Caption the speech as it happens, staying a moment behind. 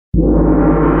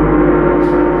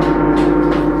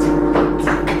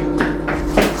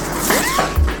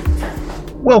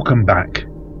Welcome back.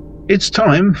 It's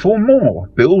time for more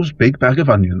Bill's Big Bag of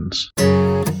Onions. I'm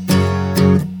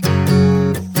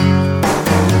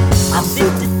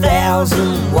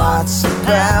 50,000 watts of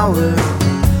power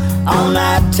on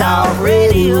that talk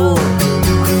radio.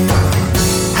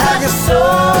 I got so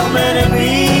many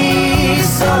bees,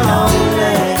 so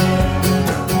lonely.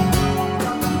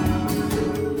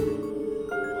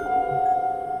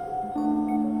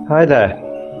 Hi there.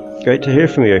 Great to hear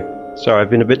from you. Sorry, I've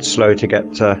been a bit slow to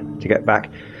get back.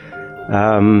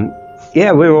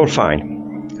 Yeah, we're all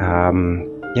fine.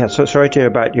 Yeah, so sorry to hear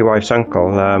about your wife's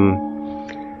uncle.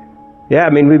 Yeah, I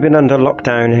mean, we've been under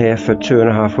lockdown here for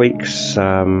 2.5 weeks.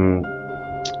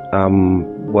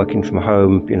 Working from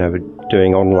home, you know, we're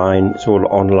doing online. It's all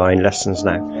online lessons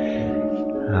now.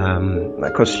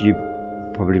 Of course, you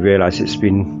probably realise it's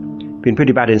been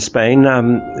pretty bad in Spain.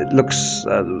 It looks.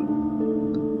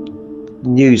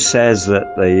 News says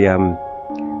that the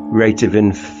rate of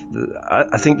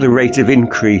I think the rate of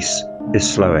increase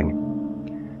is slowing.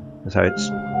 So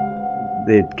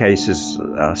the cases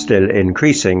are still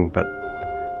increasing, but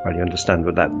well, you understand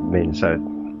what that means. So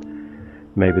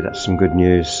maybe that's some good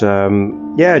news.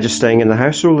 Yeah, just staying in the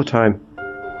house all the time.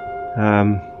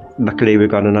 Luckily,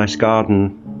 we've got a nice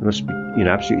garden. It must be, you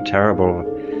know, absolutely terrible.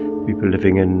 People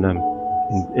living in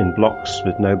blocks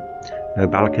with no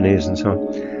balconies and so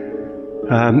on.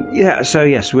 Yeah, so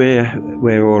yes,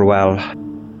 we're all well.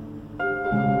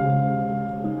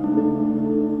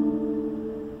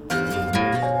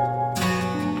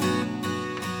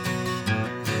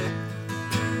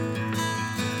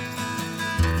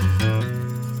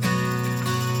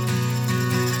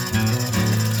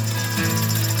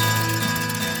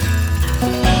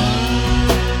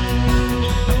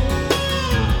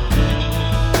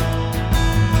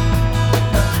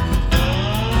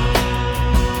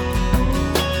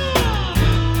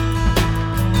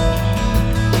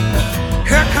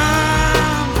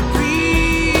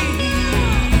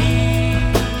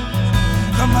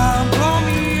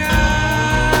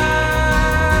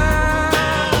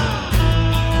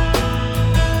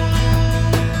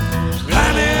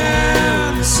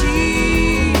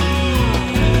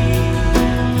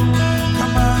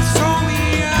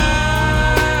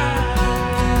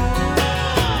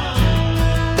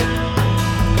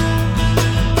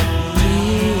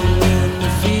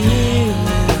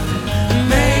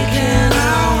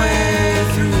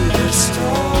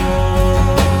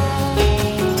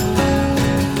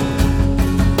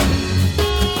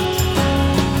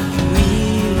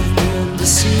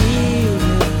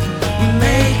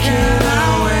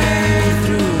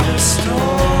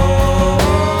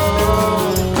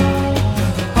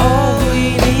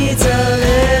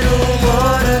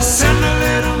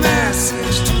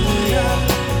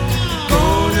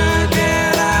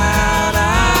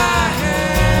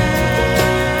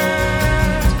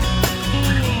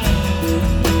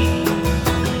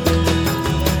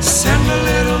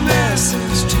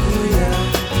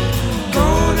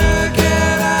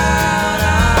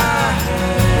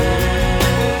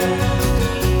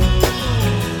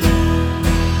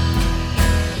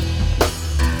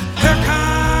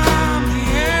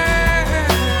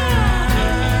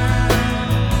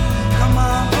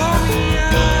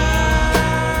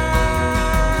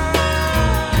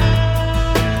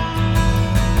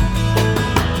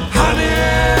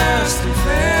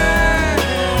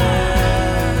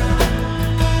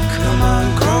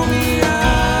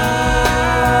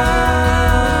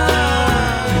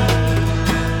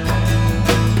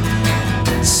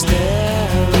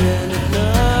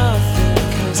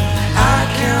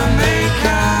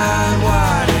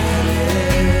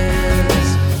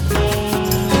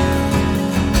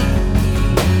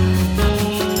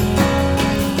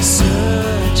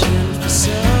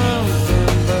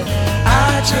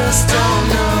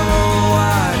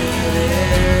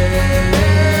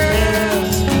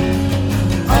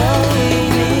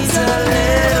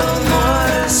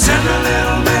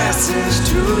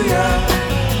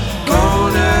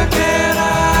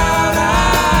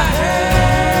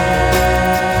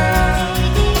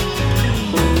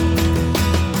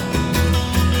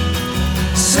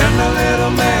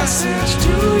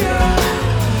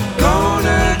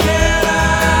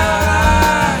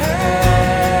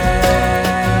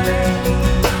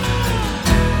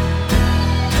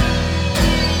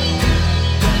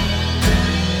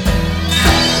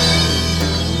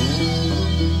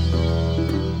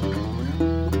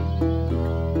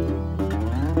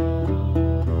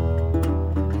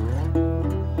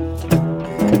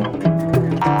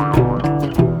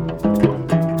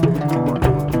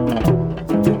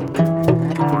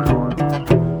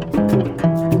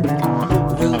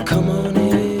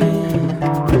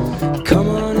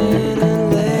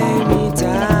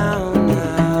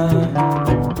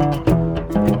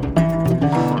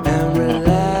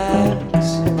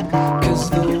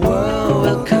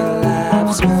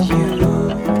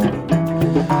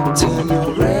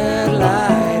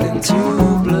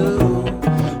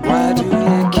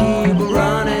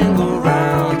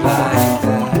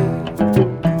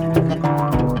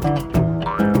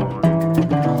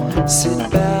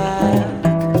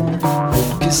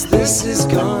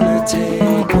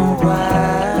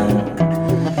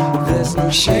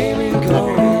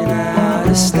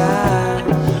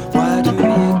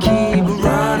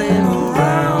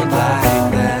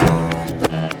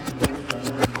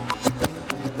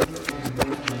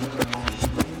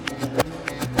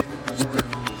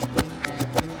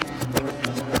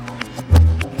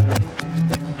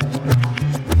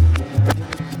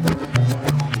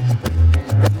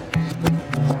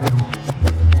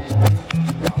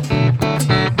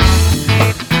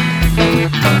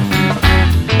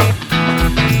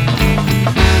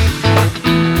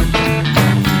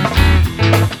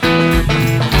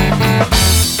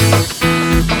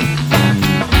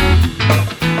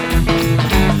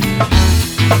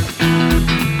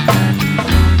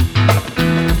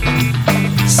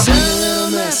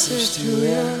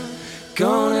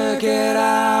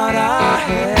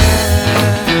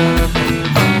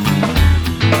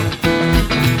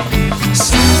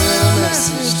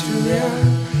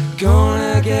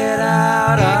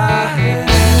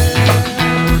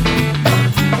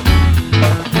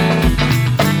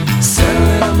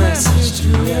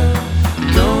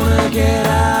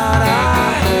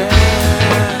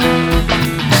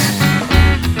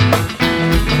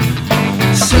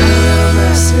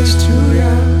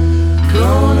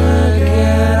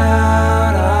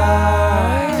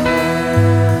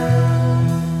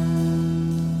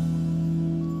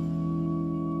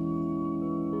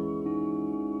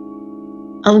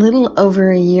 A little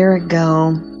over a year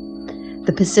ago,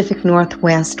 the Pacific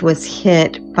Northwest was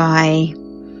hit by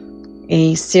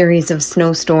a series of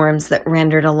snowstorms that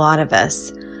rendered a lot of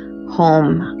us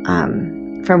home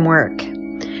from work.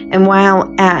 And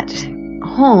while at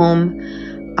home,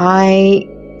 I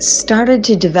started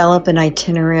to develop an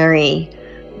itinerary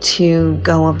to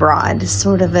go abroad,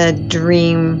 sort of a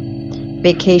dream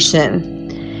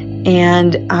vacation.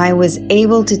 And I was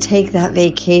able to take that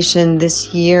vacation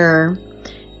this year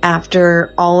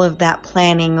after all of that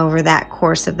planning over that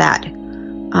course of that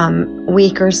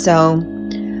week or so.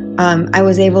 I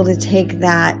was able to take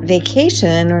that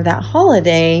vacation or that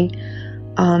holiday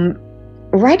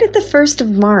right at the 1st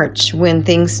of March when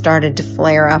things started to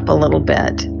flare up a little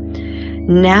bit.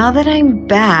 Now that I'm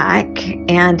back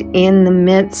and in the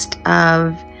midst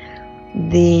of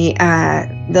the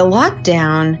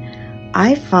lockdown,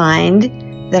 I find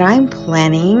that I'm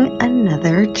planning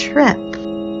another trip.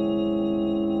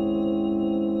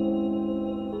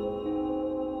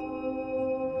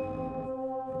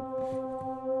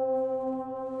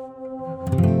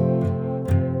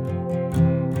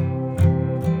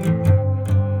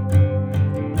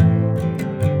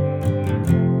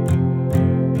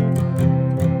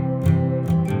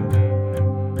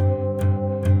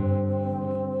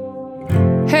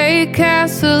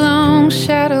 Cast a long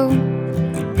shadow,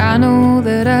 I know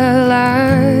that I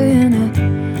lie in it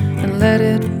and let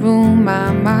it rule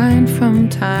my mind from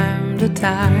time to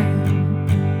time.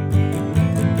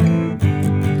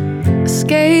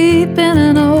 Escaping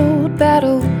an old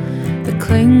battle that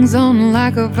clings on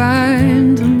like a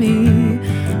vine to me,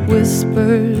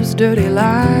 whispers dirty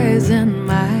lies in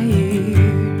my ear.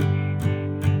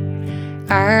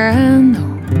 I know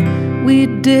we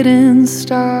didn't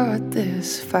start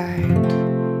this fight,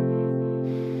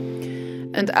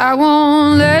 and I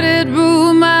won't let it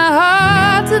rule my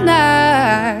heart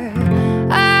tonight.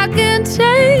 I can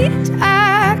change,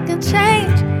 I can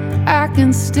change, I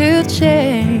can still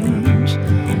change,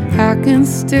 I can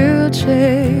still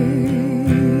change.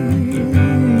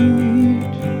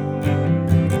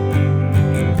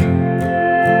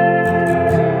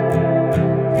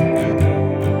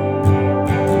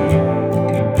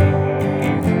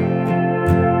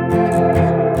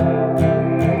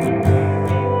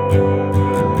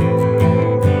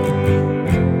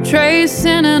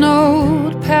 Tracing an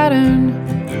old pattern,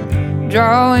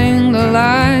 drawing the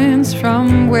lines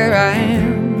from where I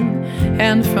am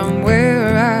and from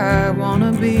where I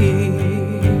wanna be.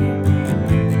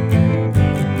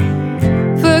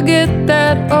 Forget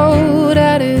that old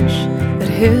adage that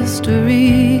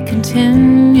history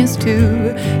continues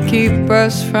to keep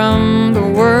us from the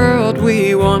world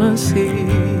we wanna see.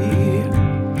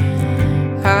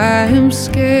 I am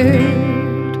scared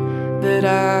that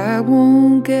I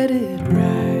won't get it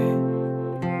right,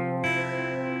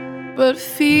 but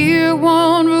fear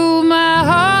won't rule my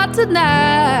heart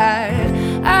tonight.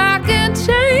 I can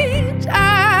change,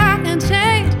 I can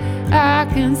change, I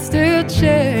can still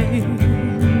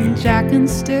change, I can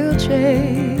still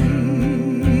change.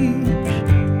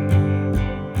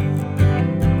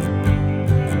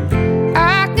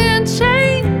 I can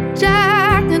change,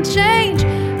 I can change,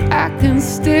 I can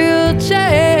still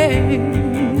change,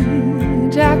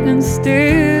 I can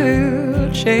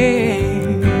still change.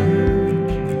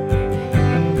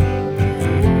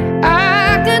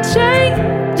 I can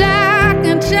change, I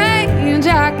can change,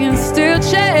 I can still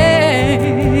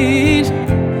change,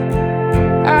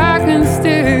 I can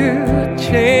still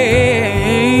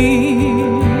change.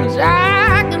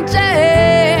 I can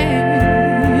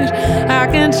change, I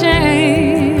can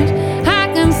change, I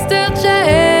can still change,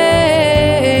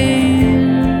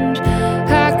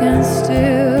 I can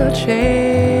still change.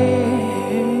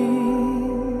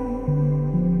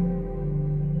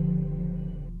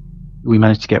 We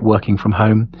managed to get working from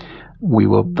home. We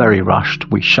were very rushed.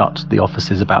 We shut the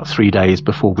offices about 3 days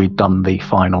before we'd done the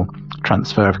final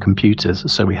transfer of computers.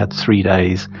 So we had 3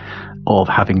 days of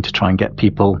having to try and get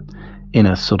people in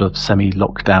a sort of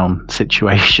semi-lockdown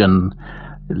situation.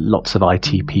 Lots of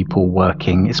IT people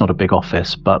working. It's not a big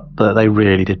office, but they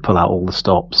really did pull out all the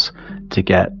stops to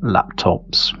get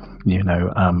laptops,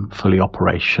 fully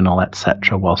operational,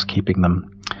 etc., whilst keeping them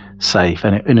safe.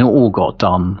 And it all got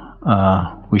done.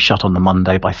 We shut on the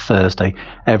Monday. By Thursday,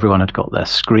 everyone had got their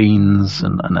screens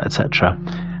and etc.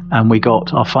 And we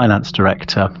got our finance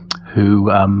director, who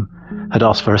had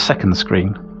asked for a second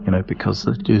screen, because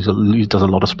he does a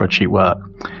lot of spreadsheet work.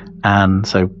 And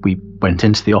so we went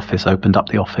into the office, opened up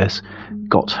the office,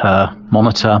 got her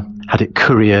monitor, had it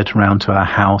couriered around to our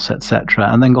house, etc.,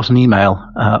 and then got an email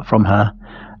from her,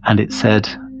 and it said,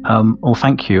 "Oh,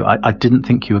 thank you. I didn't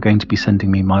think you were going to be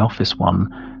sending me my office one,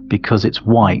 because it's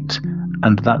white,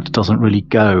 and that doesn't really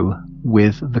go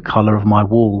with the colour of my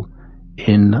wall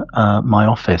in my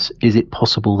office. Is it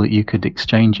possible that you could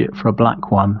exchange it for a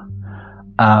black one?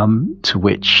 To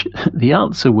which the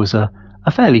answer was a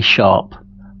fairly sharp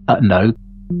no.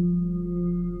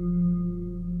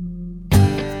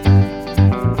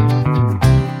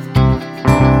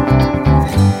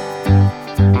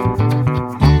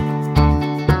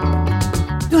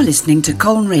 You're listening to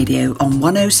Colne Radio on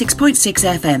 106.6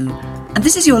 FM, and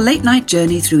this is your late night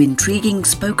journey through intriguing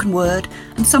spoken word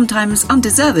and sometimes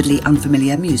undeservedly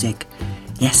unfamiliar music.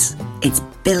 Yes, it's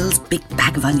Bill's Big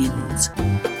Bag of Onions.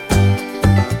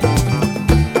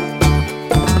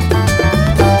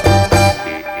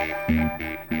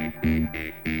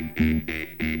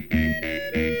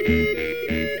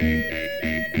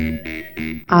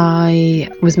 I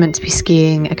was meant to be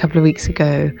skiing a couple of weeks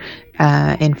ago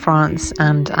in France,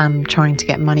 and I'm trying to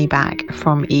get money back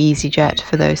from EasyJet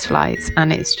for those flights,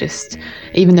 and it's just,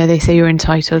 even though they say you're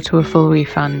entitled to a full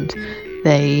refund,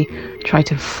 they try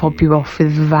to fob you off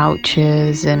with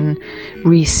vouchers and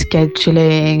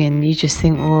rescheduling, and you just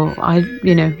think, well, why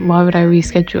would I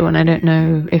reschedule and I don't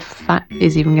know if that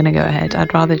is even going to go ahead?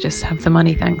 I'd rather just have the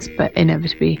money, thanks. But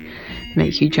inevitably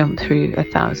make you jump through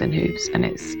 1,000 hoops, and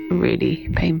it's really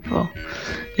painful.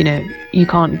 You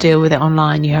can't deal with it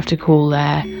online. You have to call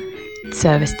their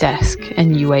service desk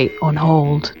and you wait on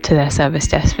hold to their service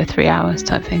desk for 3 hours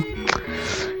type thing.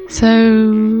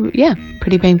 So yeah,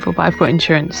 pretty painful, but I've got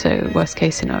insurance, so worst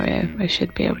case scenario, I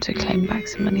should be able to claim back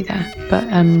some money there. But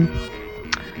I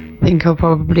think I'll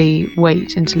probably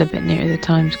wait until a bit nearer the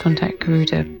time to contact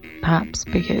Garuda, perhaps,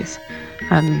 because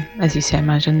as you say, I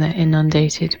imagine they're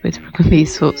inundated with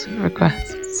these sorts of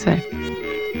requests. So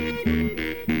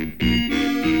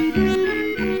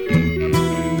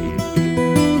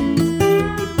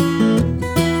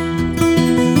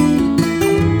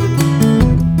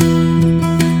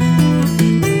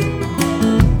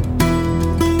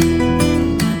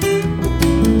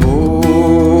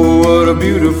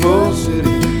beautiful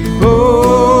city.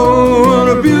 Oh, what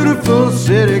a beautiful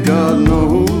city, God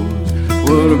knows.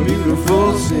 What a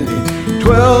beautiful city.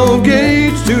 12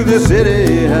 gates to the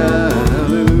city,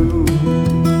 hallelujah.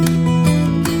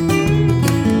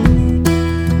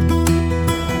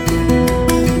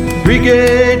 3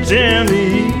 gates in the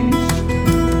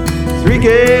east, 3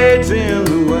 gates in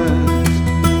the west,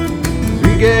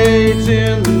 3 gates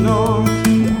in the north,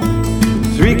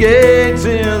 3 gates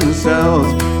in the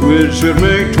south, which should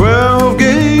make 12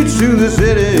 gates to the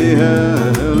city,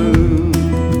 hallelujah.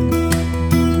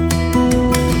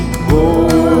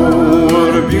 Oh,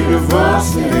 what a beautiful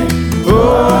city.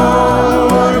 Oh,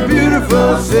 what a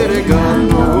beautiful city, God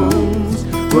knows.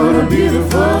 What a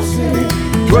beautiful city.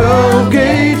 12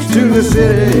 gates to the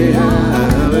city,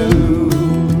 hallelujah.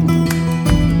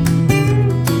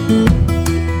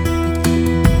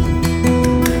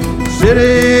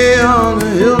 City on the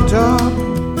hilltop,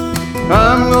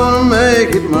 I'm gonna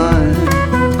make it mine.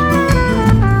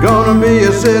 Gonna be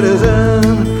a citizen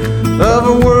of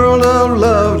a world of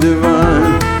love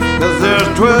divine. 'Cause there's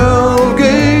 12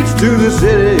 gates to the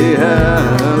city,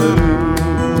 hallelujah.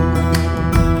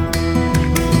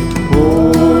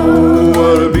 Oh,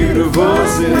 what a beautiful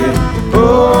city.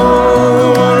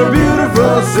 Oh, what a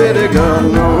beautiful city, God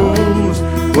knows.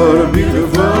 What a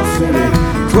beautiful city.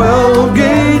 12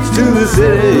 gates to the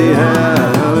city,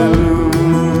 hallelujah.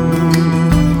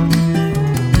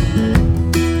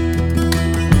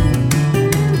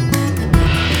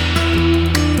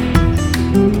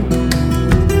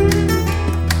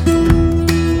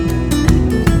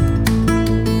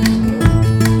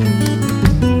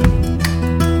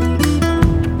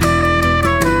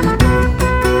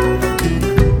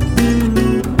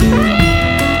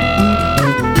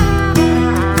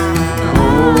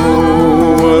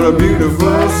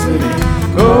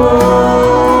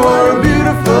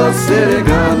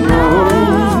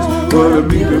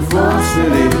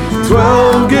 City,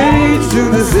 12 gates to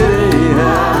the city,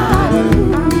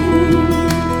 hallelujah.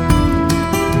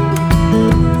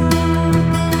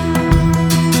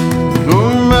 No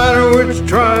matter which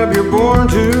tribe you're born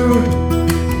to,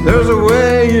 there's a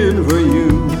way in for you.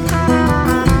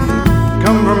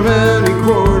 Come from any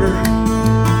quarter,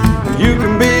 you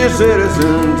can be a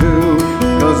citizen too.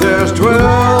 'Cause there's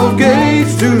 12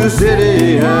 gates to the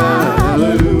city,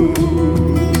 hallelujah.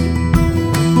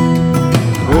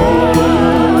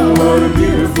 Oh, what a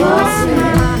beautiful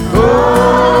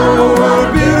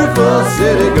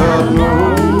city, God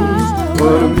knows.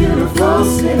 What a beautiful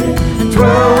city.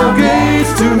 12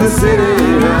 gates to the city,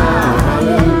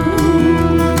 hallelujah.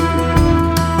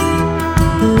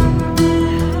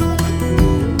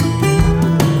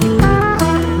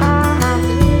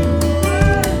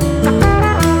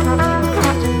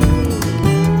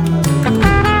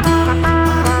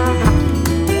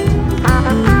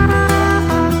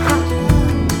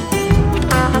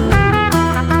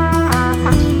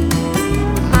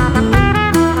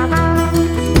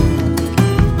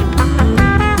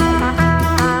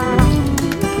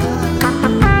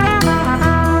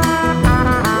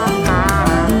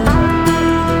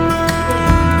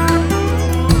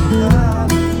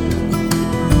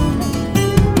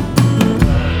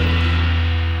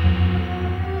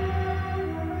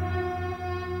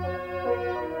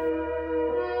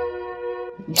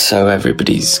 So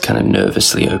everybody's kind of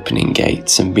nervously opening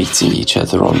gates and meeting each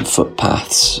other on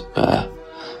footpaths, and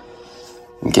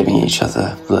giving each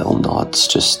other little nods,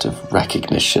 just of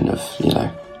recognition of,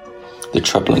 the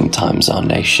troubling times our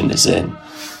nation is in,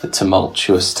 the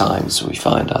tumultuous times we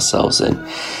find ourselves in.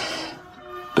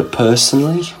 But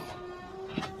personally,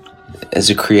 as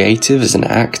a creative, as an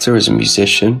actor, as a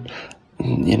musician,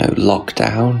 locked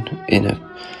down in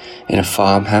a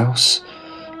farmhouse,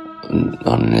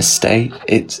 on an estate,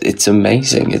 it's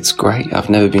amazing, it's great. I've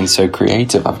never been so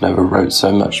creative, I've never wrote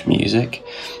so much music,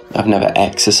 I've never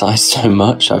exercised so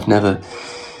much, I'm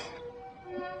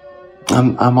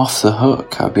off the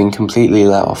hook. I've been completely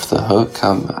let off the hook.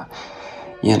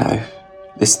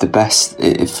 It's the best,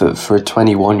 for a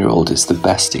 21-year-old, it's the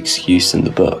best excuse in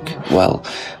the book. Well,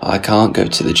 I can't go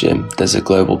to the gym, there's a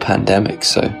global pandemic,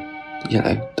 so,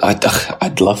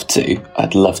 I'd love to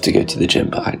go to the gym,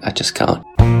 but I just can't.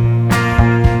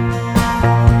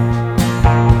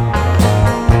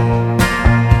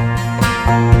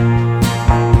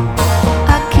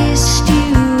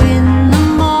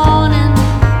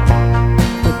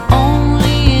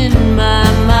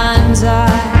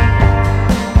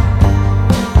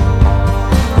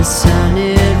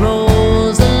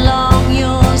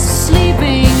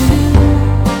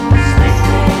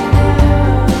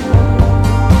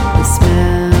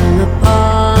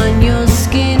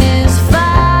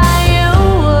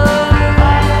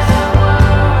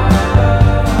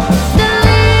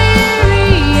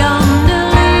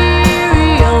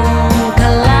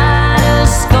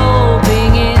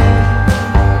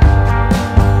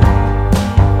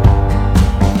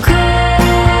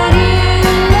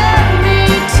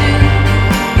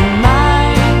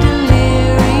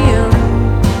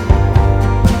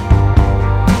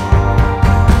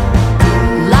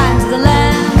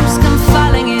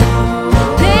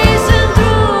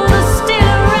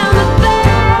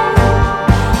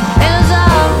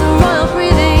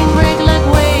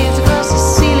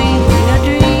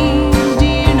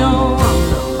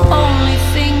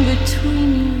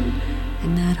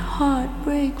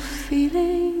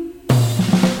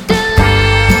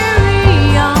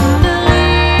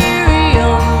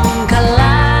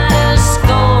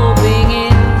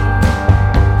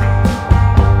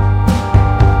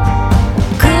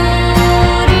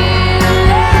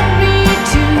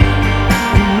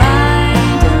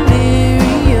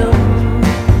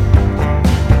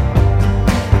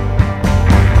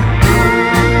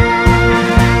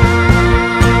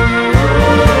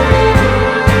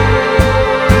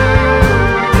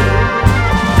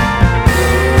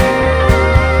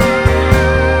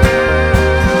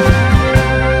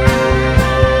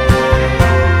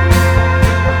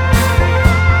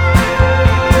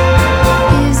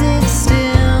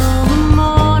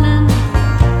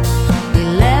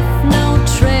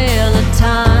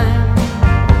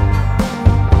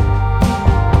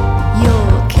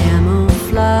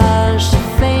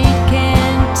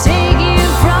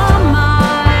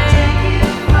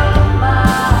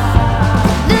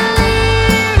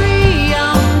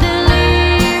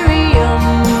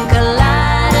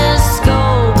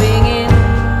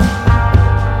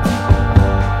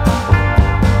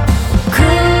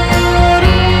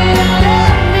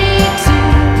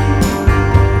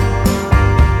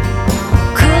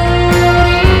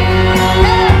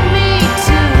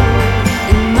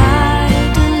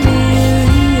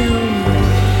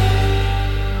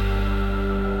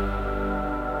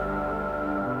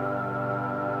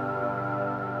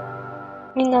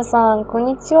皆さん、こん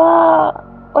にちは。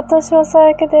私はさ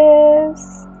やけで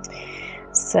す。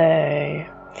So,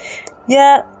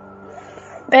 yeah,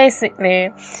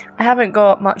 basically, I haven't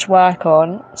got much work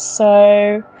on,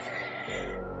 so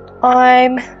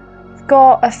I'm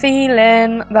got a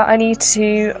feeling that I need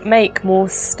to make more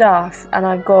stuff, and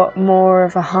I've got more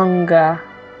of a hunger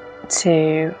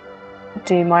to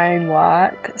do my own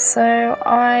work. So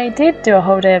I did do a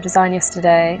whole day of design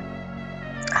yesterday.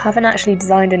 I haven't actually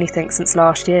designed anything since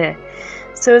last year,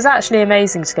 so it was actually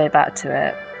amazing to go back to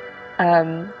it.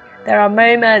 There are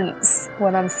moments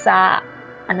when I'm sat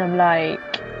and I'm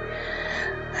like,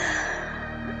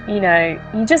 you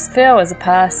just feel as a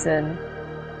person,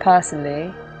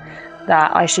 personally,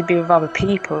 that I should be with other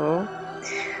people.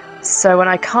 So when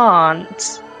I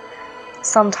can't,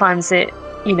 sometimes it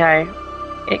makes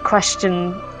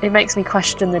me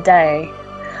question the day.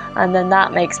 And then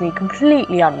that makes me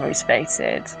completely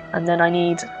unmotivated. And then I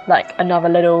need like another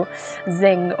little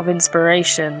zing of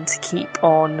inspiration to keep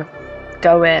on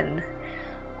going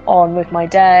on with my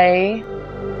day.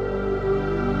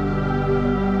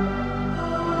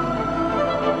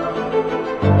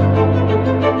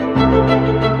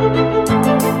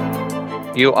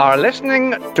 You are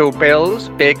listening to Bill's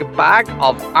Big Bag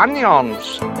of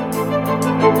Onions.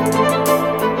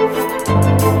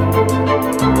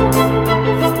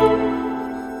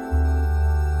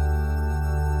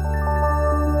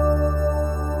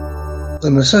 The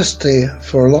necessity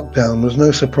for a lockdown was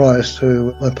no surprise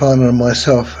to my partner and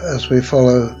myself as we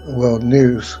follow world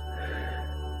news.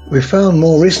 We found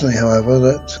more recently, however,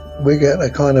 that we get a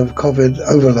kind of COVID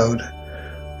overload.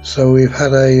 So we've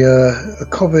had a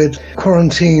COVID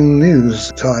quarantine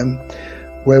news time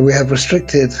where we have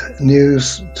restricted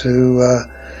news to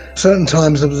certain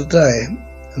times of the day,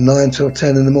 9 till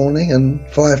 10 in the morning and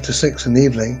 5 to 6 in the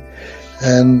evening,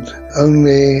 and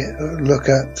only look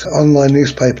at online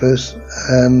newspapers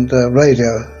and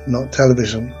radio, not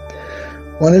television.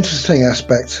 One interesting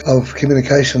aspect of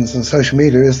communications and social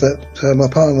media is that my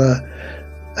partner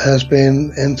has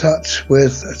been in touch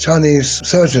with Chinese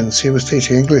surgeons he was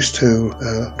teaching English to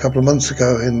a couple of months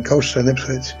ago in Colchester and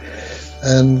Ipswich.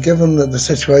 And given that the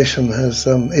situation has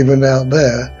evened out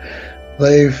there,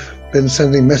 they've been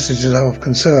sending messages of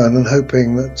concern and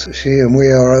hoping that she and we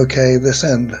are okay this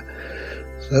end.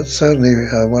 So that's certainly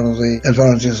one of the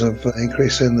advantages of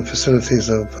increasing the facilities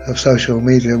of social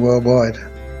media worldwide.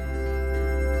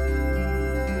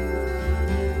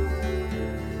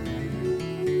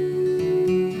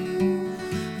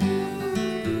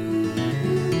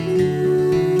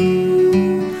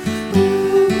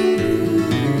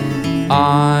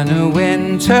 On a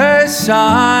winter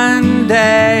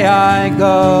Sunday I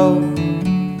go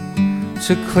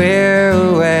to clear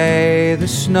away the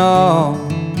snow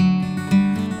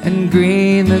and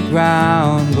green the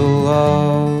ground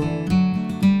below.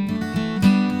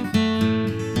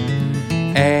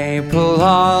 April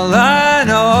all an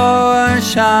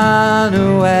ocean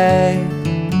away.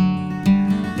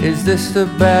 Is this the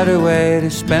better way to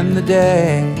spend the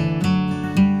day?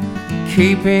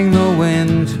 Keeping the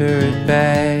winter at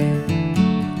bay.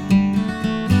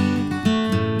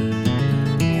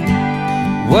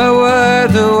 What were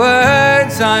the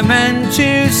words I meant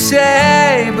to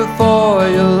say before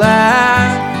you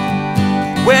left?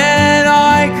 When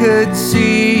I could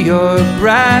see your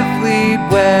breath lead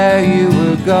where you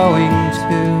were going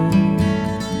to.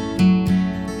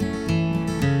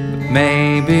 But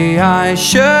maybe I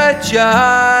should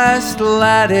just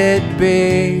let it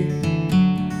be.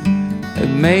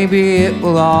 And maybe it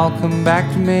will all come back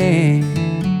to me.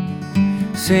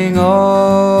 Sing,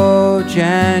 oh,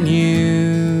 January,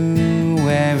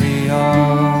 oh.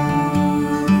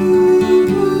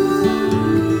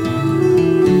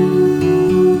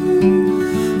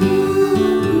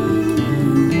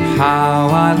 How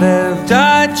I lived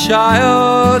a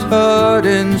childhood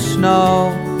in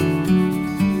snow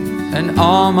and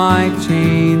all my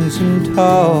teens in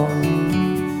tow,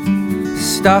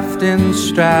 stuffed in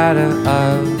strata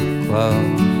of glow.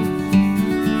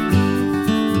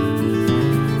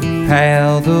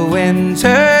 Pale the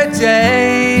winter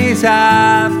days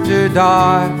after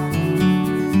dark,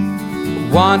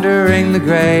 wandering the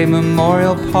grey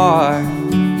Memorial Park,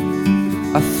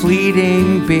 a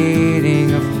fleeting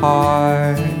beating of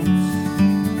hearts.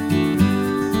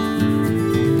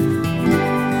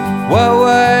 What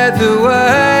were the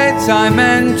words I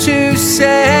meant to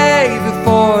say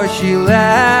before she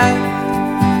left?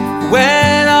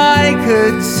 When I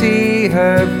could see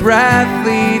her breath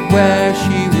lead where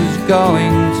she was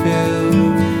going to.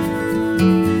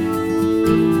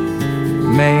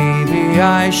 Maybe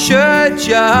I should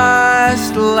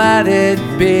just let it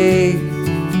be.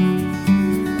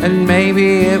 And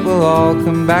maybe it will all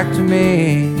come back to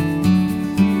me.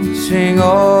 Sing,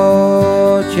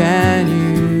 oh, January,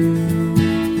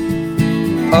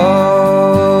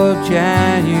 oh,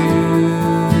 January,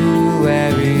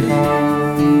 oh.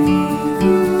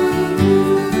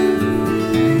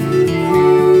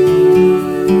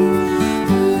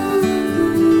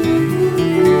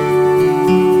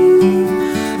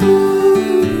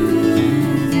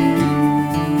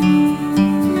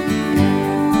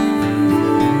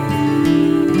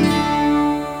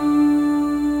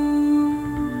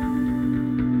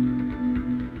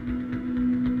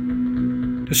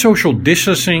 The social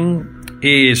distancing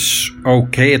is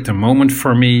okay at the moment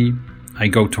for me. I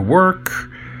go to work,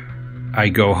 I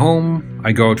go home,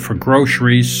 I go out for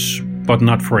groceries, but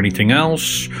not for anything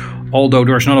else. Although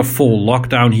there's not a full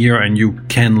lockdown here and you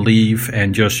can leave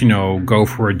and just, go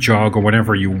for a jog or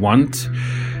whatever you want.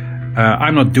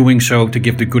 I'm not doing so to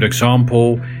give the good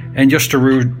example and just to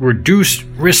reduce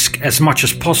risk as much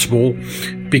as possible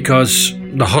because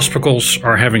the hospitals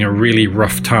are having a really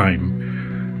rough time.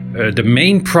 The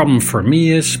main problem for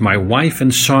me is my wife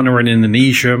and son are in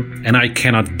Indonesia and I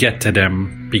cannot get to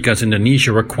them because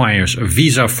Indonesia requires a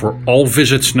visa for all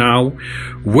visits now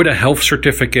with a health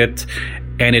certificate,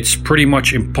 and it's pretty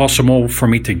much impossible for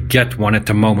me to get one at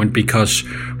the moment because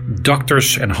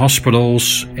doctors and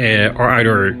hospitals are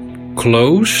either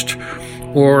closed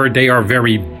or they are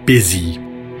very busy.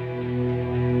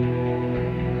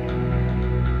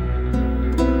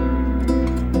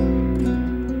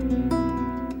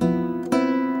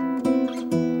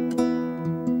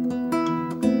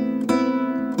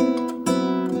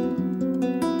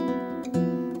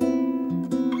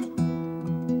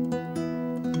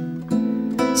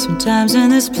 Sometimes when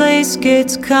this place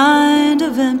gets kind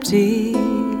of empty,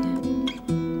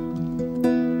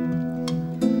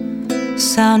 the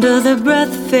sound of the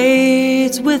breath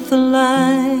fades with the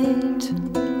light.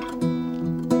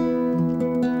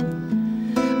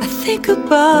 I think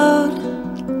about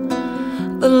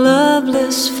the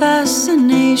loveless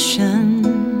fascination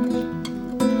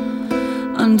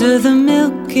under the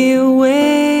Milky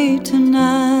Way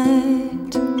tonight.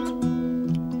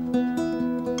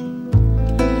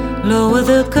 Lower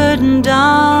the curtain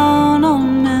down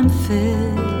on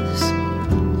Memphis.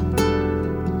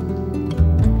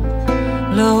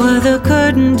 Lower the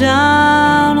curtain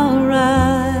down,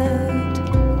 alright.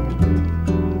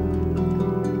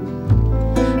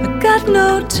 I got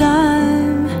no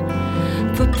time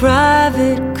for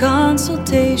private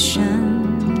consultation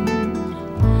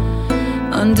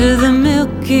under the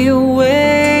Milky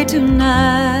Way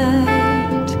tonight.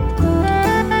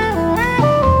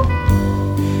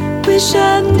 Wish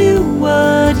I knew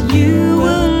what you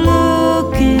were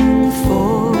looking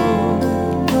for.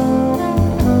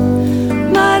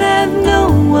 Might have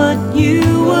known what you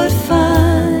would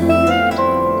find.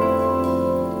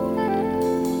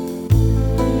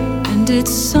 And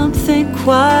it's something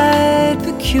quite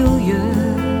peculiar,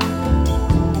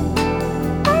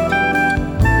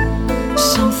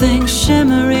 something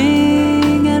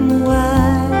shimmering and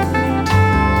white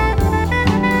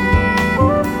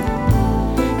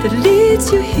that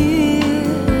leads you here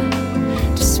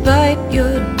despite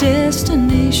your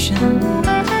destination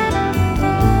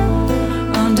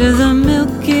under the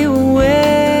Milky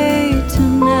Way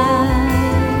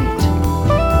tonight.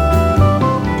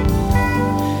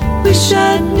 Wish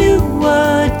I knew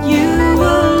what you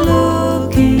were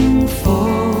looking for.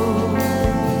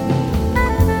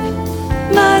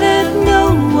 Might have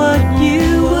known what you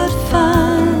would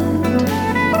find.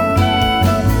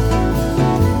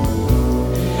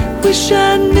 Wish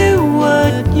I knew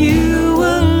what you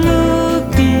were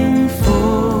looking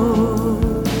for.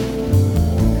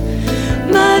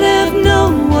 Might have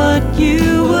known what you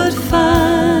would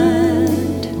find.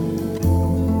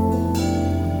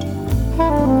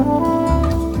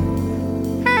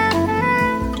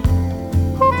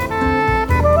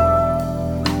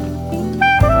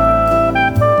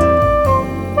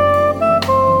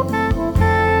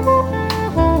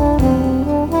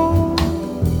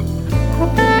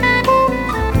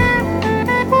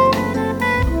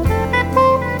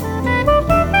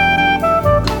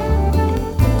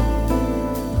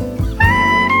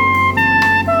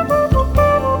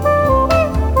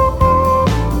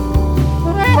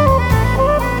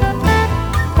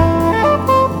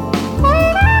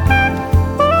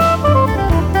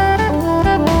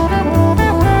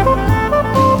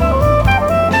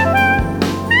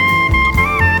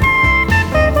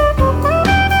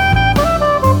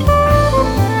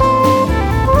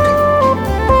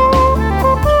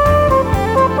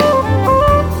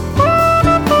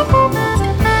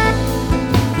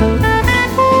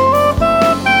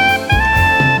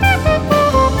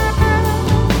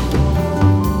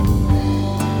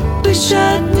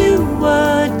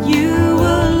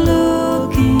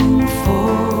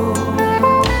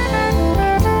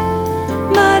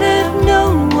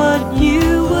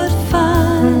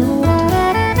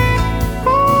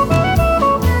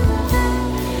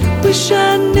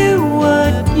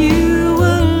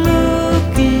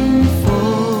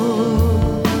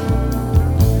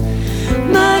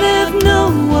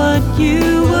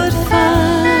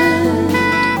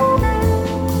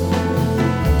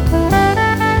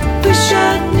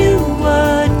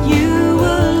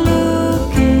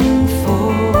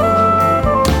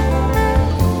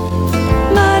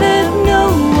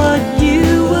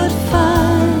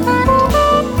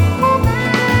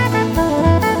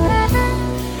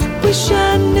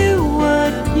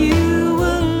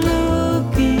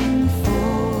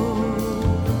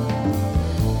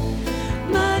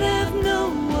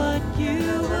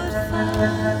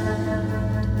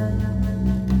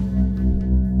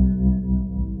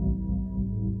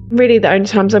 Really, the only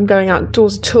times I'm going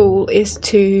outdoors at all is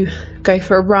to go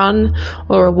for a run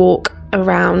or a walk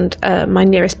around my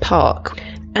nearest park.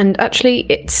 And actually,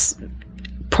 it's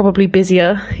probably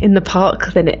busier in the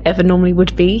park than it ever normally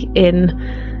would be in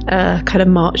kind of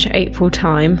March, April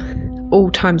time, all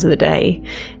times of the day.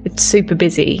 It's super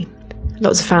busy.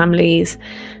 Lots of families,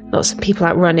 lots of people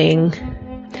out running,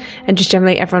 and just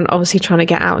generally everyone obviously trying to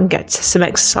get out and get some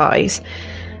exercise.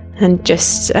 And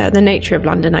just the nature of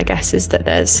London, I guess, is that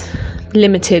there's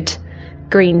limited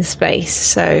green space.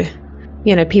 So,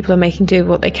 you know, people are making do with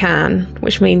what they can,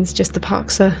 which means just the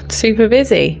parks are super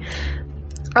busy.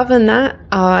 Other than that,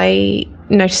 I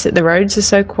noticed that the roads are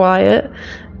so quiet.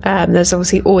 There's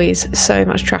obviously always so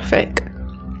much traffic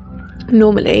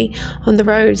normally on the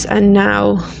roads, and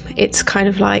now it's kind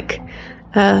of like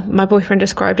my boyfriend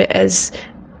described it as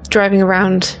driving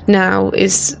around now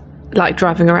is like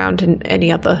driving around in any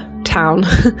other town.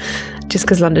 Just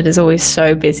because London is always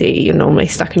so busy, you're normally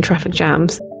stuck in traffic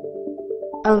jams.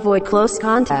 Avoid close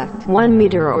contact 1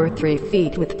 meter or 3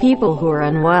 feet with people who are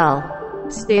unwell.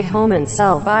 Stay home and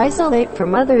self-isolate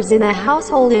from others in the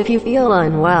household if you feel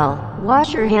unwell.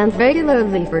 Wash your hands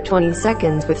regularly for 20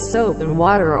 seconds with soap and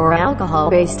water or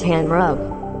alcohol-based hand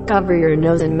rub. Cover your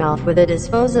nose and mouth with a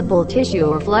disposable tissue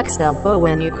or flex elbow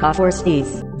when you cough or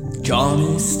sneeze.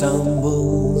 Johnny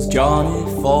stumbles, Johnny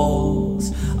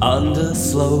falls under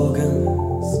slogans.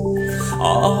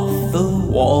 Off the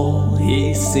wall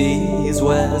he sees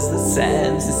where's the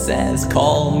sense. It says,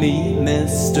 call me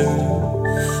Mr.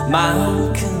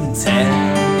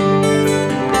 Malcontent.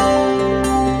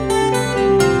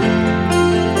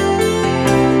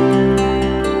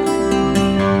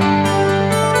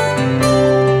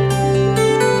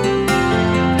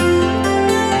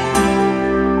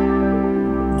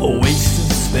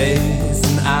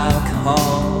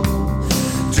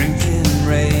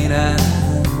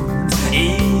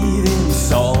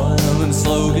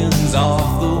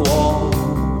 Off the wall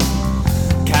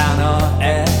cannot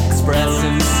express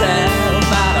himself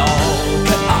at all.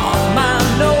 Cut off my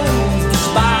nose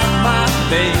despite my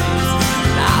face,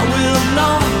 and I will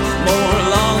not more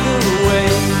longer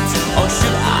wait. Or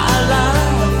should I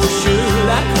laugh, or should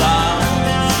I cry,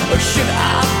 or should I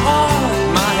part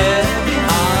my head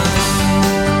behind?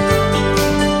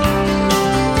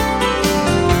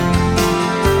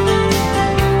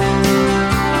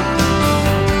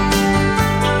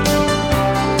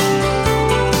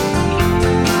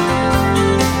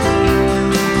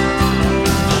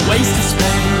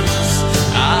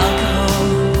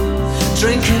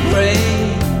 Drinking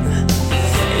rain,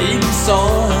 eating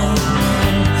soil,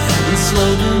 and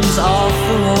slogans off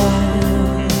the wall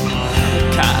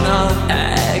cannot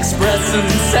express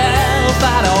himself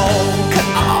at all. Cut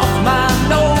off my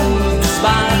nose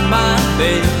despite my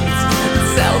face,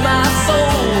 sell my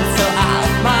soul, sell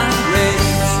out my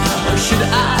race. Or should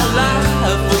I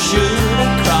laugh, or should I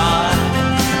cry,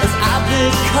 as I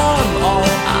become all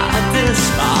I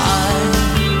despise?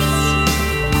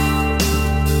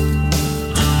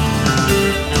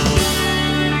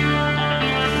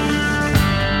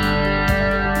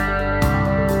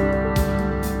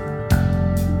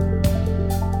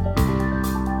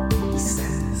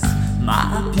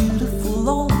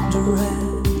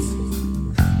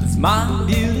 My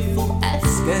beautiful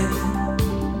escape,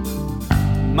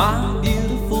 my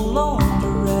beautiful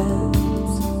laundrette,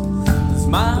 is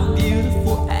my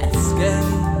beautiful escape.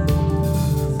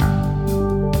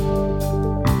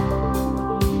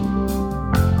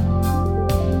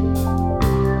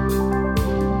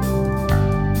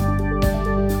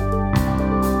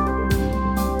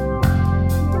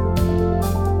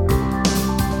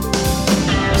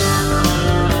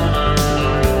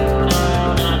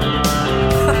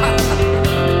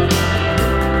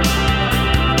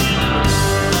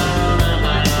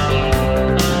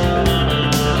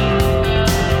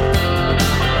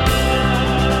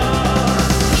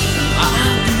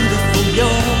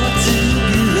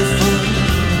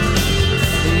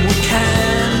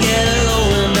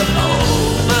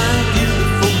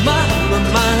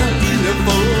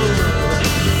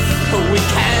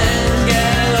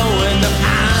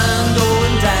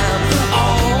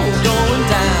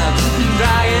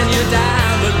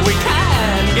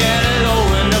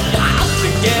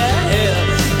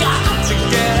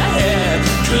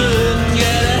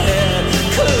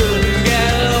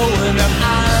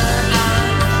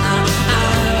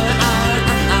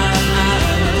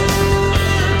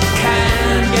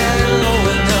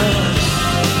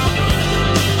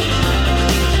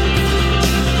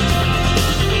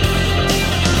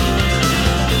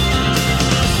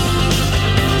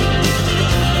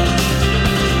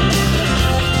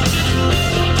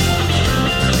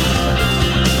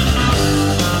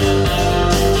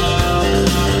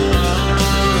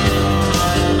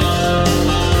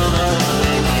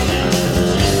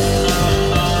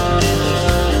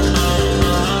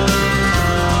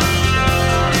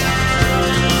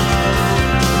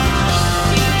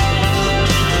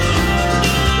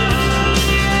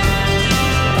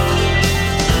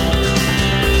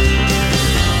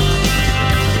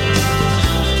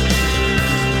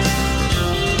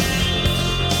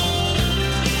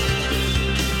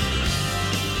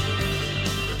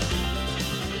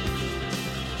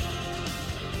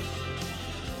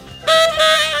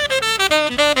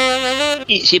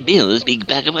 It's your Bill's Big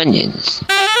Bag of Onions.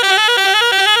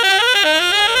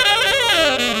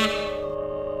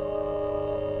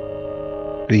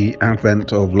 The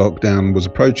advent of lockdown was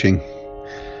approaching,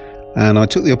 and I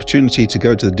took the opportunity to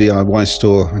go to the DIY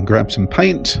store and grab some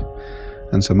paint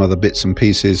and some other bits and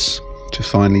pieces to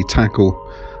finally tackle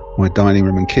my dining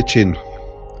room and kitchen,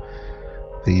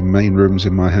 the main rooms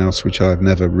in my house which I've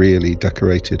never really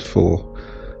decorated for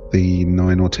the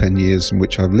 9 or 10 years in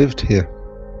which I've lived here.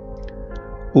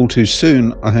 All too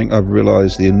soon, I think I've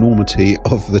realised the enormity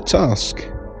of the task,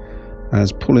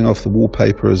 as pulling off the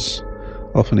wallpaper has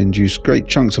often induced great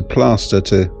chunks of plaster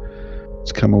to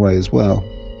come away as well.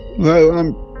 Though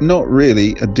I'm not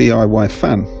really a DIY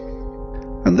fan,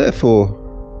 and therefore,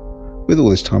 with all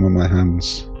this time on my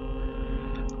hands,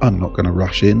 I'm not going to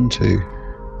rush into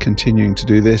continuing to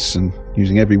do this and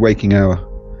using every waking hour.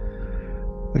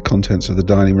 The contents of the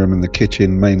dining room and the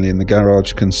kitchen, mainly in the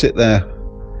garage, can sit there,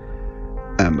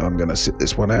 and I'm going to sit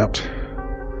this one out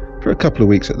for a couple of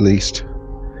weeks at least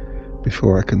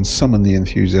before I can summon the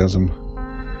enthusiasm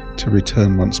to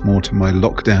return once more to my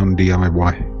lockdown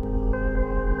DIY.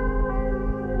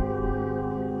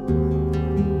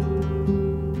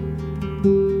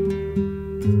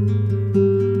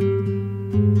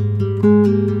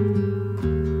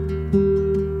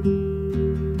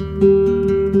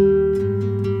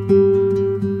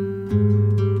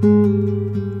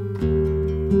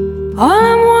 All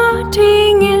I'm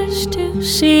wanting is to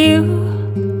see you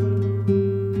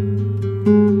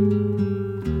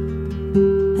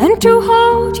and to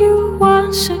hold you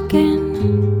once again.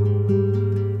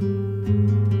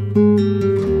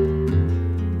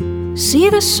 See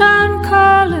the sun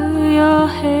color your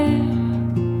hair,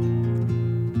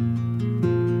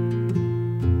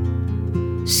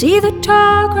 see the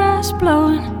tall grass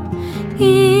blowing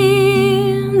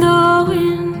in the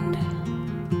wind.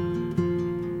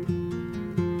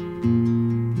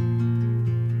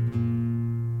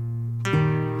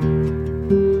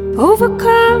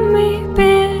 Overcome me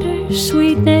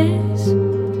bittersweetness,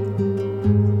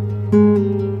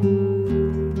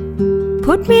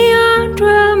 put me under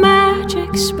a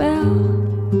magic spell.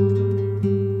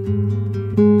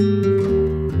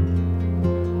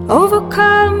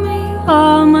 Overcome me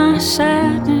all my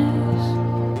sadness,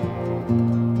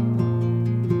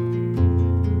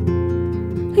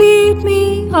 lead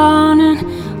me on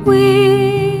and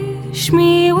wish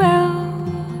me well.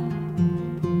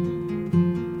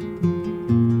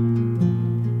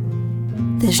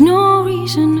 There's no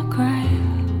reason to cry.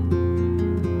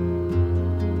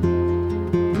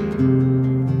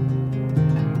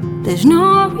 There's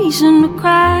no reason to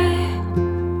cry.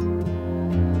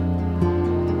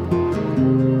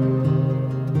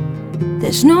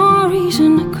 There's no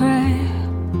reason to cry.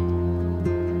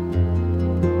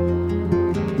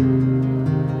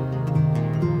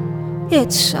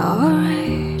 It's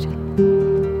alright.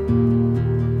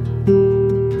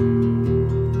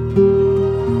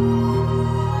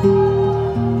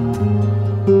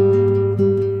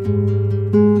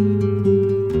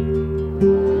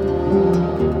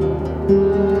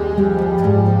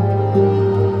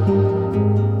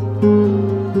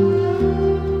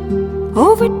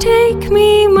 Overtake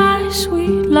me, my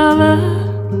sweet lover.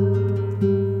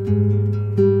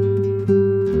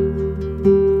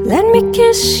 Let me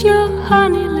kiss your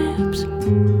honey lips.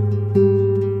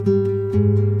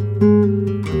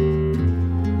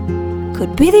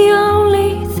 Could be the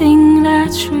only thing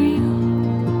that's real.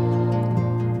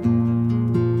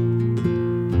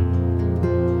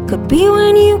 Could be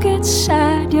when you get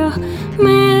sad, your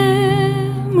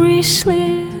memory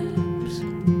slips.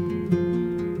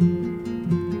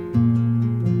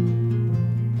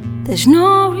 There's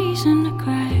no reason to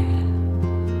cry.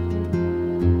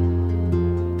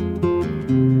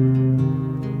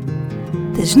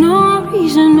 There's no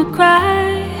reason to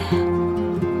cry.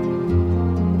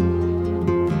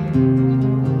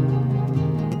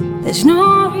 There's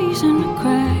no reason to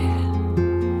cry.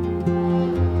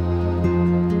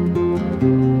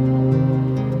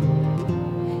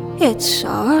 It's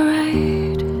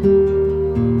alright.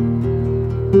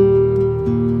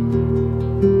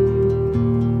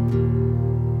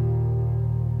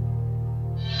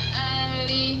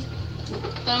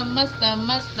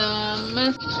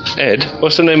 Ed,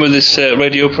 what's the name of this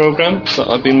radio program that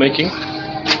I've been making?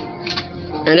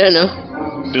 I don't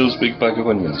know. Bill's Big Bag of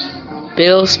Onions.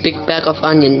 Bill's Big Bag of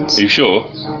Onions. Are you sure?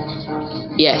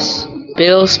 Yes,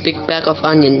 Bill's Big Bag of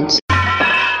Onions.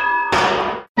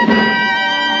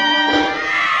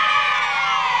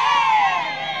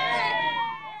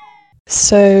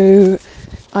 So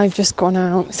I've just gone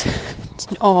out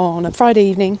on a Friday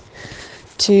evening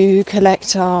to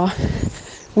collect our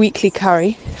weekly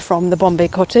curry from the Bombay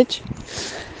Cottage,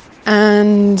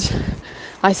 and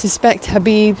I suspect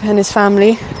Habib and his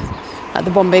family at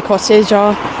the Bombay Cottage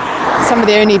are some of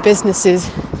the only businesses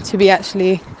to be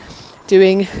actually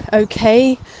doing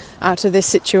okay out of this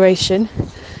situation,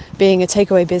 being a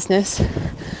takeaway business.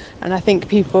 And I think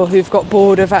people who've got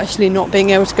bored of actually not being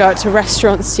able to go out to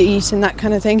restaurants to eat and that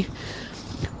kind of thing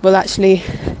will actually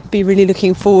be really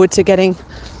looking forward to getting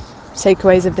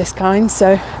takeaways of this kind.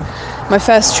 So my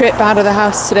first trip out of the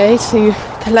house today to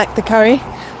collect the curry,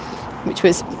 which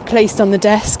was placed on the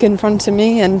desk in front of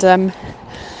me, and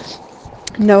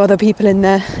no other people in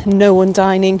there, no one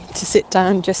dining to sit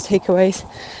down, just takeaways,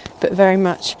 but very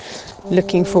much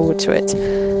looking forward to it.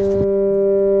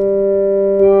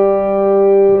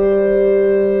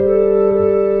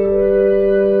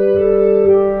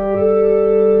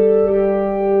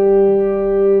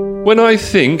 When I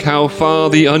think how far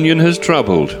the onion has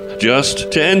travelled just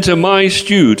to enter my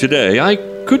stew today, I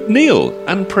could kneel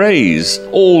and praise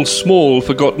all small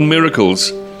forgotten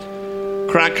miracles.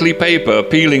 Crackly paper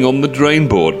peeling on the drain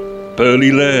board,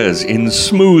 pearly layers in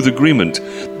smooth agreement,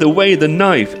 the way the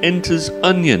knife enters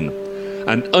onion,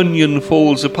 and onion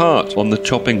falls apart on the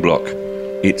chopping block,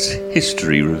 its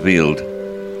history revealed.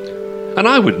 And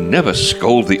I would never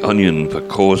scold the onion for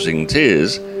causing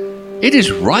tears. It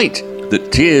is right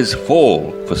that tears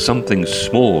fall for something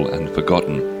small and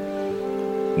forgotten.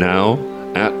 Now,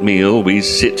 at meal we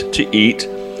sit to eat,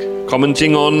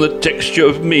 commenting on the texture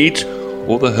of meat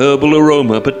or the herbal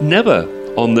aroma, but never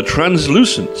on the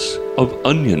translucence of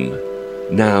onion,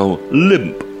 now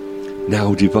limp,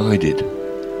 now divided,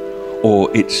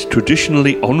 or its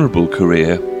traditionally honourable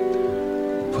career,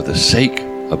 for the sake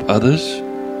of others,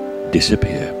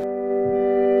 disappear.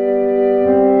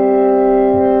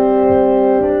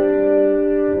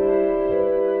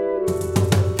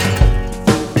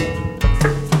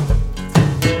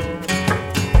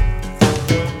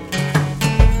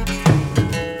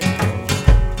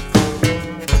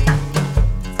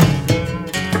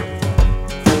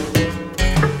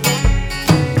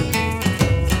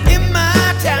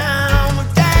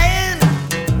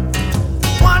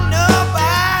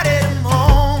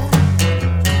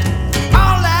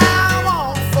 All I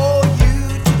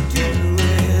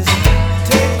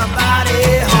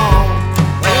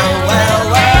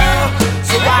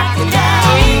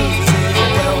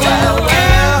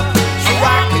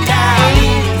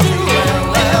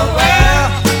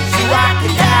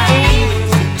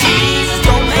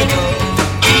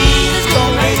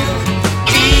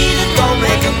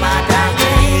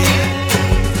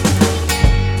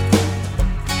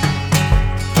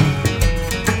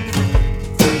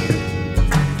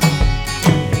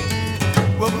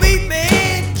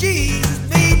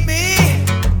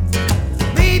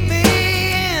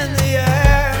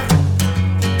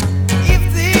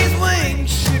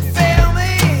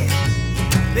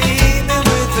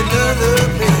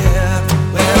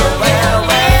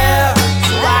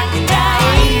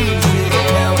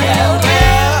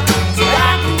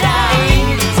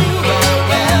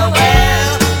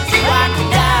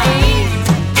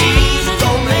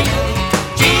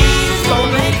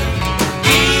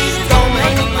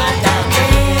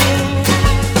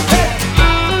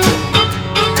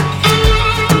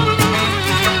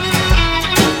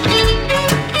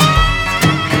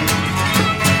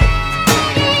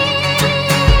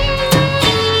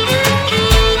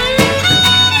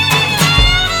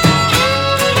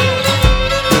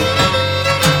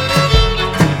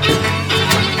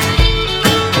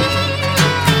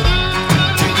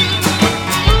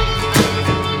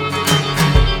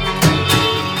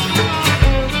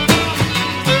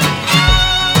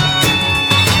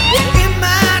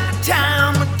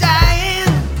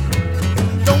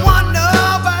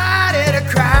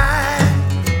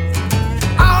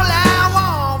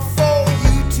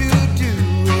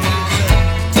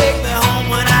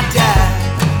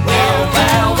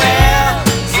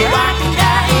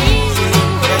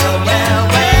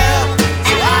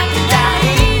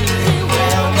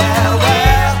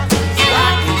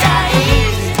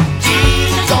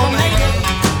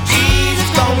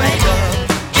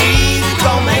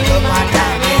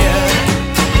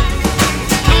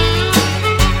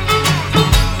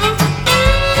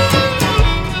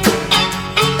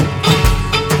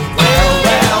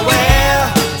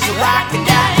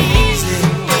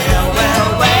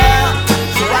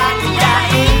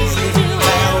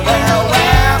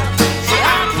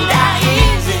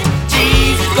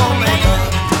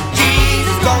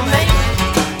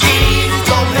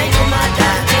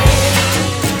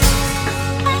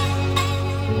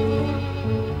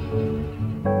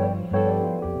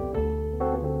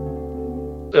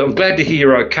I'm glad to hear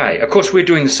you're okay. Of course, we're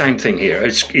doing the same thing here.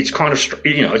 It's kind of,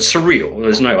 it's surreal.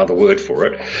 There's no other word for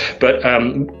it. But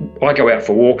I go out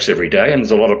for walks every day, and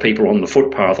there's a lot of people on the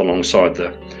footpath alongside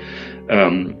the,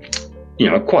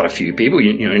 quite a few people.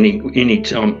 Any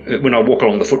time when I walk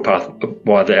along the footpath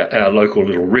by our local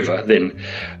little river, then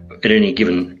at any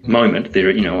given moment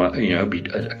there, be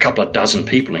a couple of dozen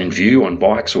people in view on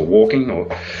bikes or walking, or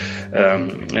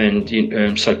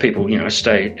so people,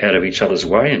 stay out of each other's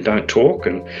way and don't talk,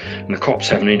 and the cops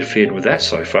haven't interfered with that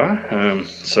so far.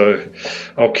 So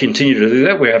I'll continue to do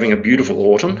that. We're having a beautiful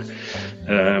autumn,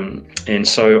 and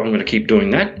so I'm going to keep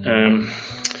doing that.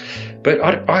 But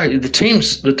the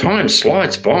time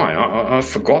slides by. I've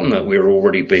forgotten that we've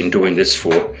already been doing this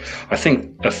for, I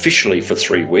think, officially for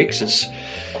 3 weeks.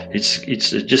 It's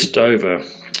just over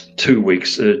 2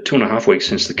 weeks, 2.5 weeks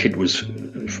since the kid was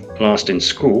last in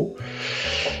school.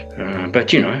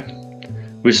 But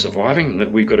we're surviving.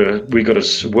 That we got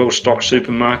a well-stocked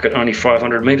supermarket only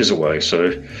 500 metres away.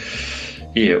 So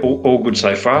yeah, all good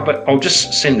so far. But I'll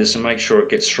just send this and make sure it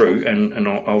gets through, and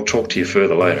I'll talk to you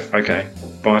further later. Okay,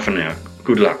 bye for now.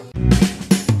 Good luck.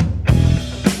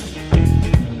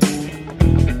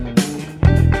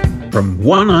 From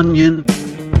one onion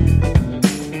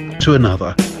to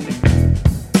another.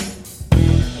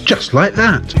 Just like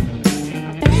that.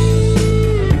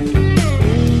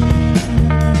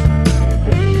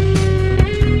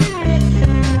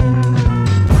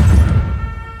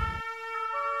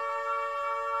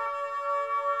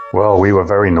 Well, we were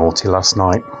very naughty last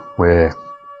night. We're,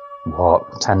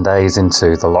 10 days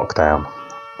into the lockdown.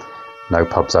 No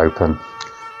pubs open,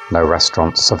 no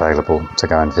restaurants available to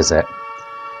go and visit.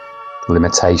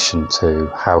 Limitation to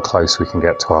how close we can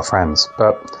get to our friends.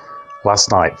 But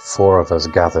last night, 4 of us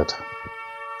gathered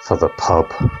for the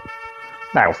pub.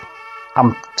 Now,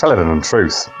 I'm telling the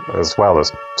truth as well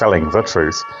as telling the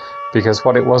truth, because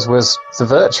what it was the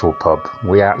virtual pub.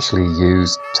 We actually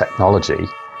used technology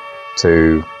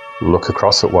to look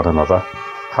across at one another,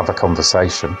 have a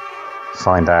conversation,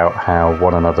 find out how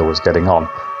one another was getting on.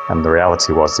 And the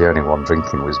reality was the only one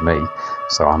drinking was me,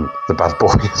 so I'm the bad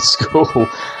boy at school.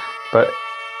 But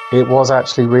it was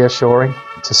actually reassuring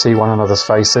to see one another's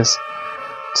faces,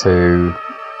 to,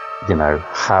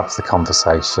 have the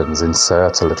conversations,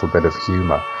 insert a little bit of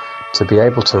humour, to be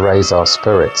able to raise our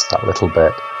spirits that little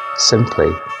bit simply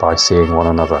by seeing one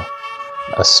another.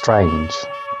 A strange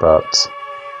but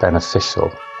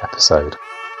beneficial episode.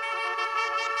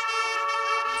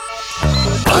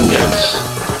 Onions.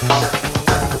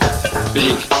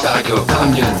 Big bag of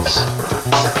onions.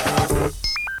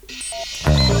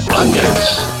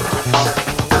 Onions.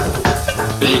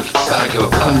 Big bag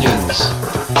of onions.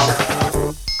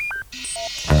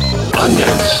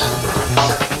 Onions.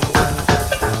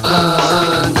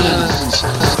 Onions.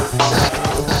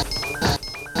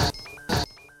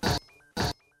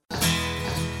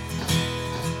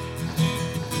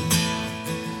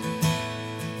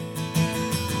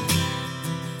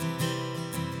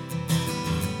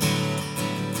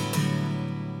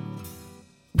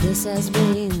 This has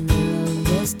been the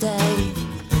longest day.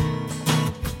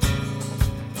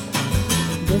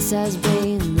 This has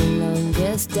been the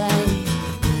longest day.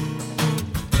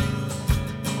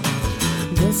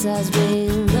 This has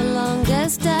been the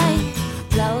longest day.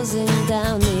 Closing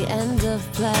down the end of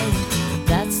play.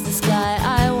 That's the sky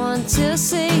I want to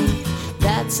see.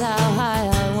 That's how high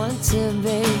I want to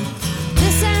be.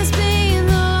 This has been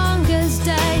the longest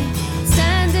day.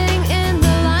 Standing in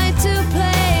the light to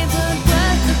play. But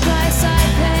worth the price I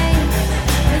pay.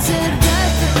 Is it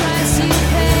worth the price you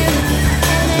pay?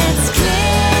 And it's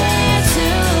clear to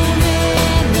me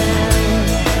now.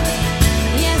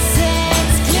 Yes,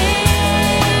 it's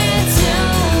clear to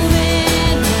me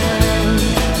now.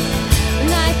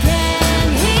 And I can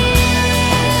hear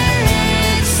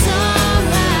it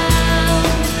somehow.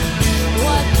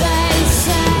 What they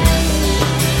say.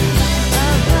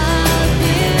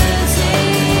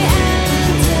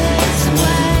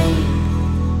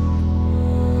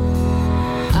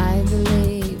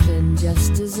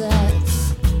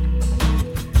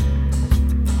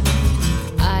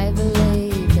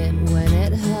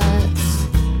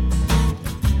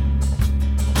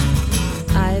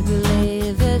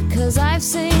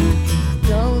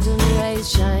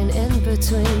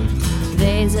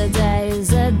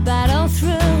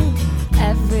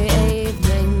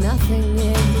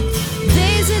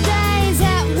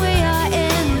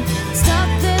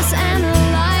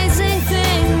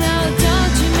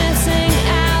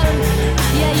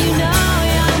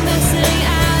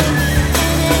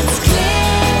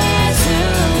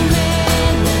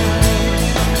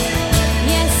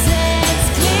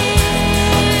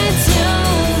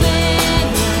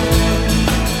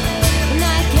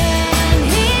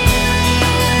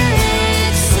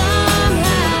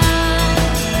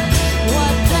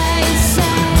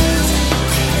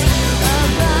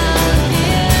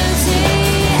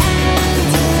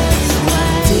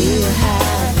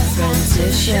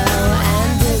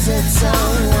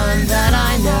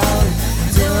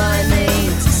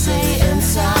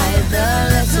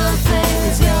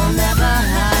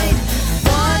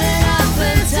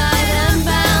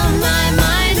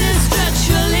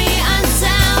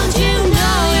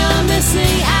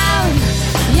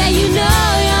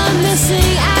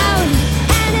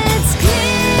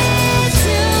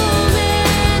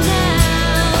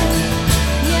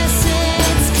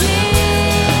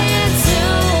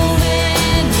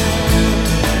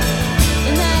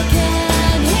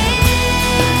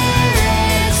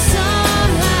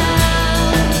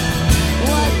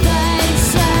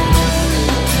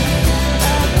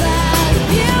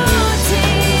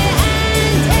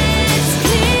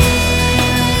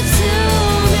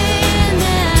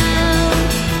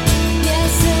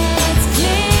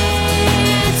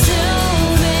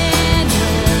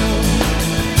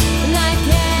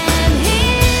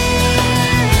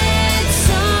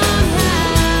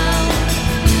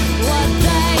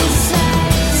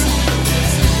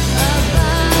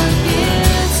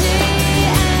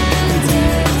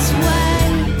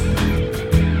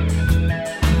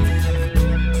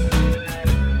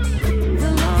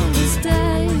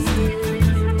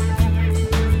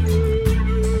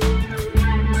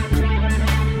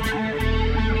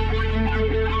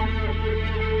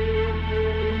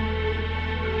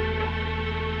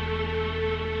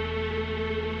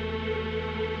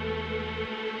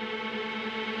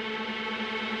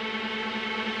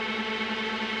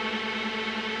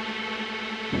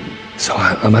 So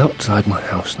I'm outside my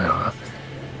house now.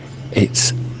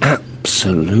 It's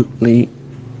absolutely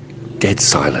dead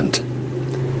silent.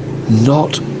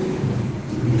 Not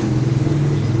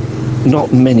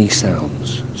many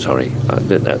sounds. Sorry,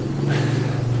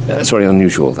 that's very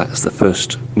unusual. That's the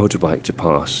first motorbike to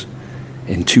pass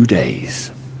in 2 days.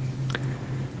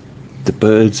 The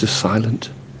birds are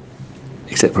silent,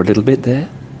 except for a little bit there.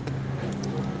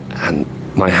 And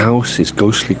my house is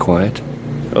ghostly quiet.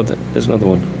 Oh, there's another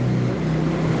one.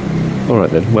 All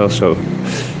right then. Well, so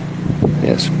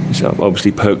yes, it's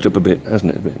obviously perked up a bit,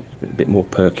 hasn't it? A bit more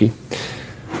perky.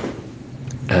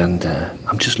 And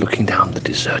I'm just looking down the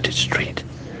deserted street,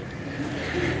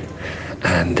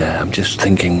 and I'm just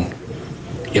thinking,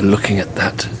 you're looking at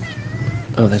that.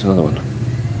 Oh, there's another one.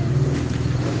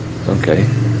 Okay.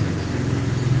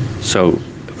 So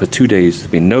for 2 days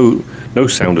there's been no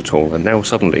sound at all, and now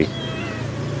suddenly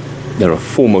there are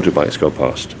 4 motorbikes go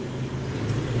past.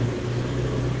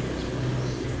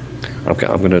 Okay,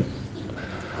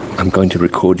 I'm going to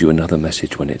record you another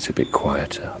message when it's a bit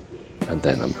quieter, and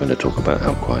then I'm going to talk about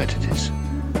how quiet it is.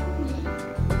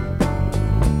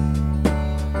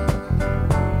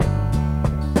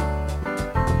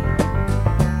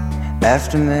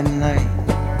 After midnight,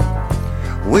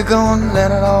 we're gonna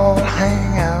let it all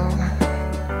hang out.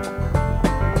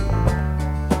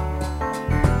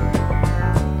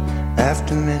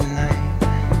 After midnight,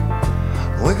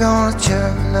 we're gonna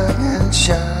chug, look and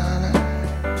shine.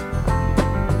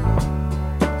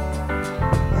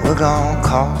 We're gonna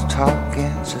cause talk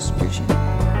and suspicion,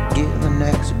 give an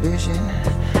exhibition,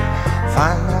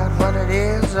 find out what it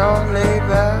is all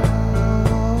about.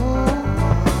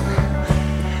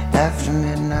 After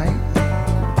midnight,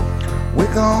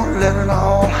 we're gonna let it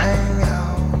all hang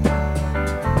out.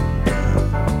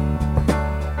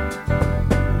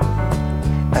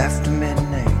 After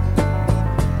midnight,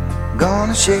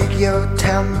 gonna shake your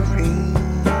tambourine.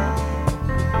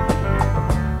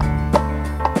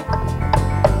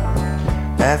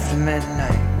 After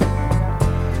midnight,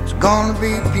 it's gonna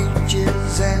be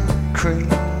peaches and cream.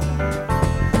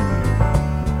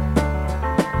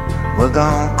 We're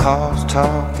gonna cause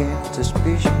talk and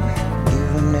suspicion,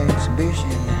 give an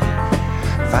exhibition,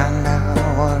 find out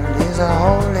what it is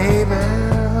all about.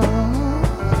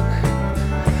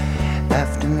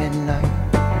 After midnight,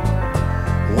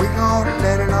 we're gonna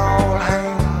let it all hang.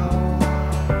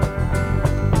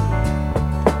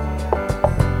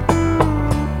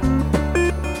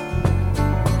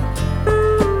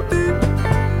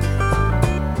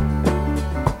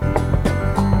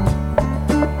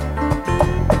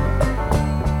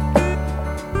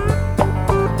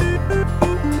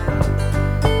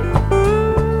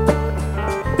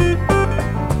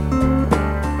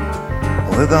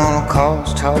 We're gonna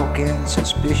cause talk and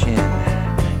suspicion,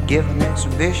 give an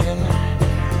exhibition,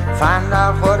 find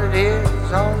out what it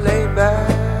is all laid back.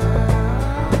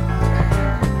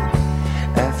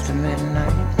 After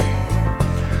midnight,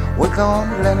 we're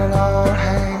gonna let it all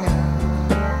hang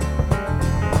out.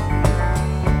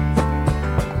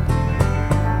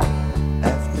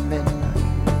 After midnight,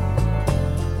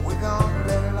 we're gonna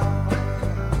let it all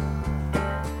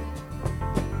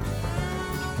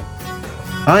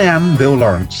I am Bill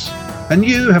Lawrence, and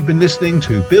you have been listening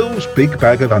to Bill's Big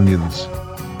Bag of Onions.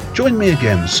 Join me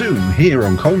again soon here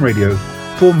on Colne Radio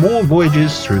for more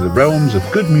voyages through the realms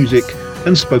of good music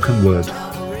and spoken word.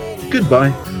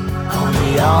 Goodbye. On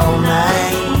the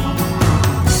all-night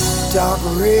talk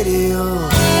radio.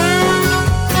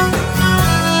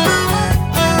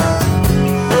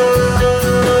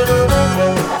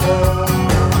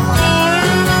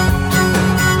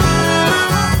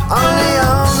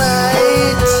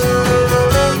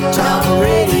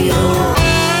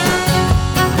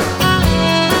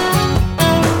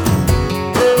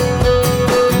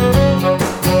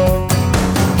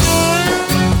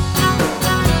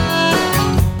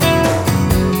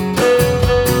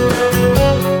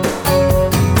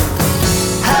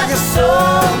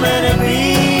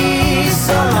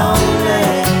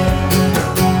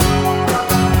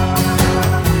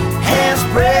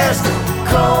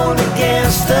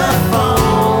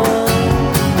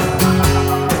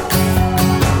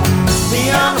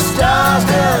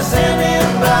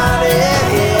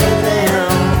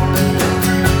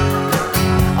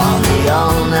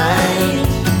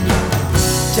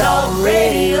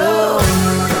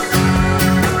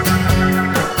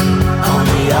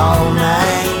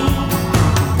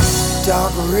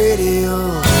 Talk radio.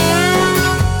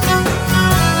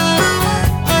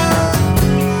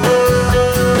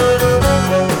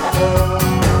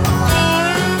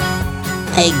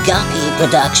 A Guppy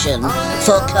production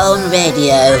for Colne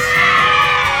Radio.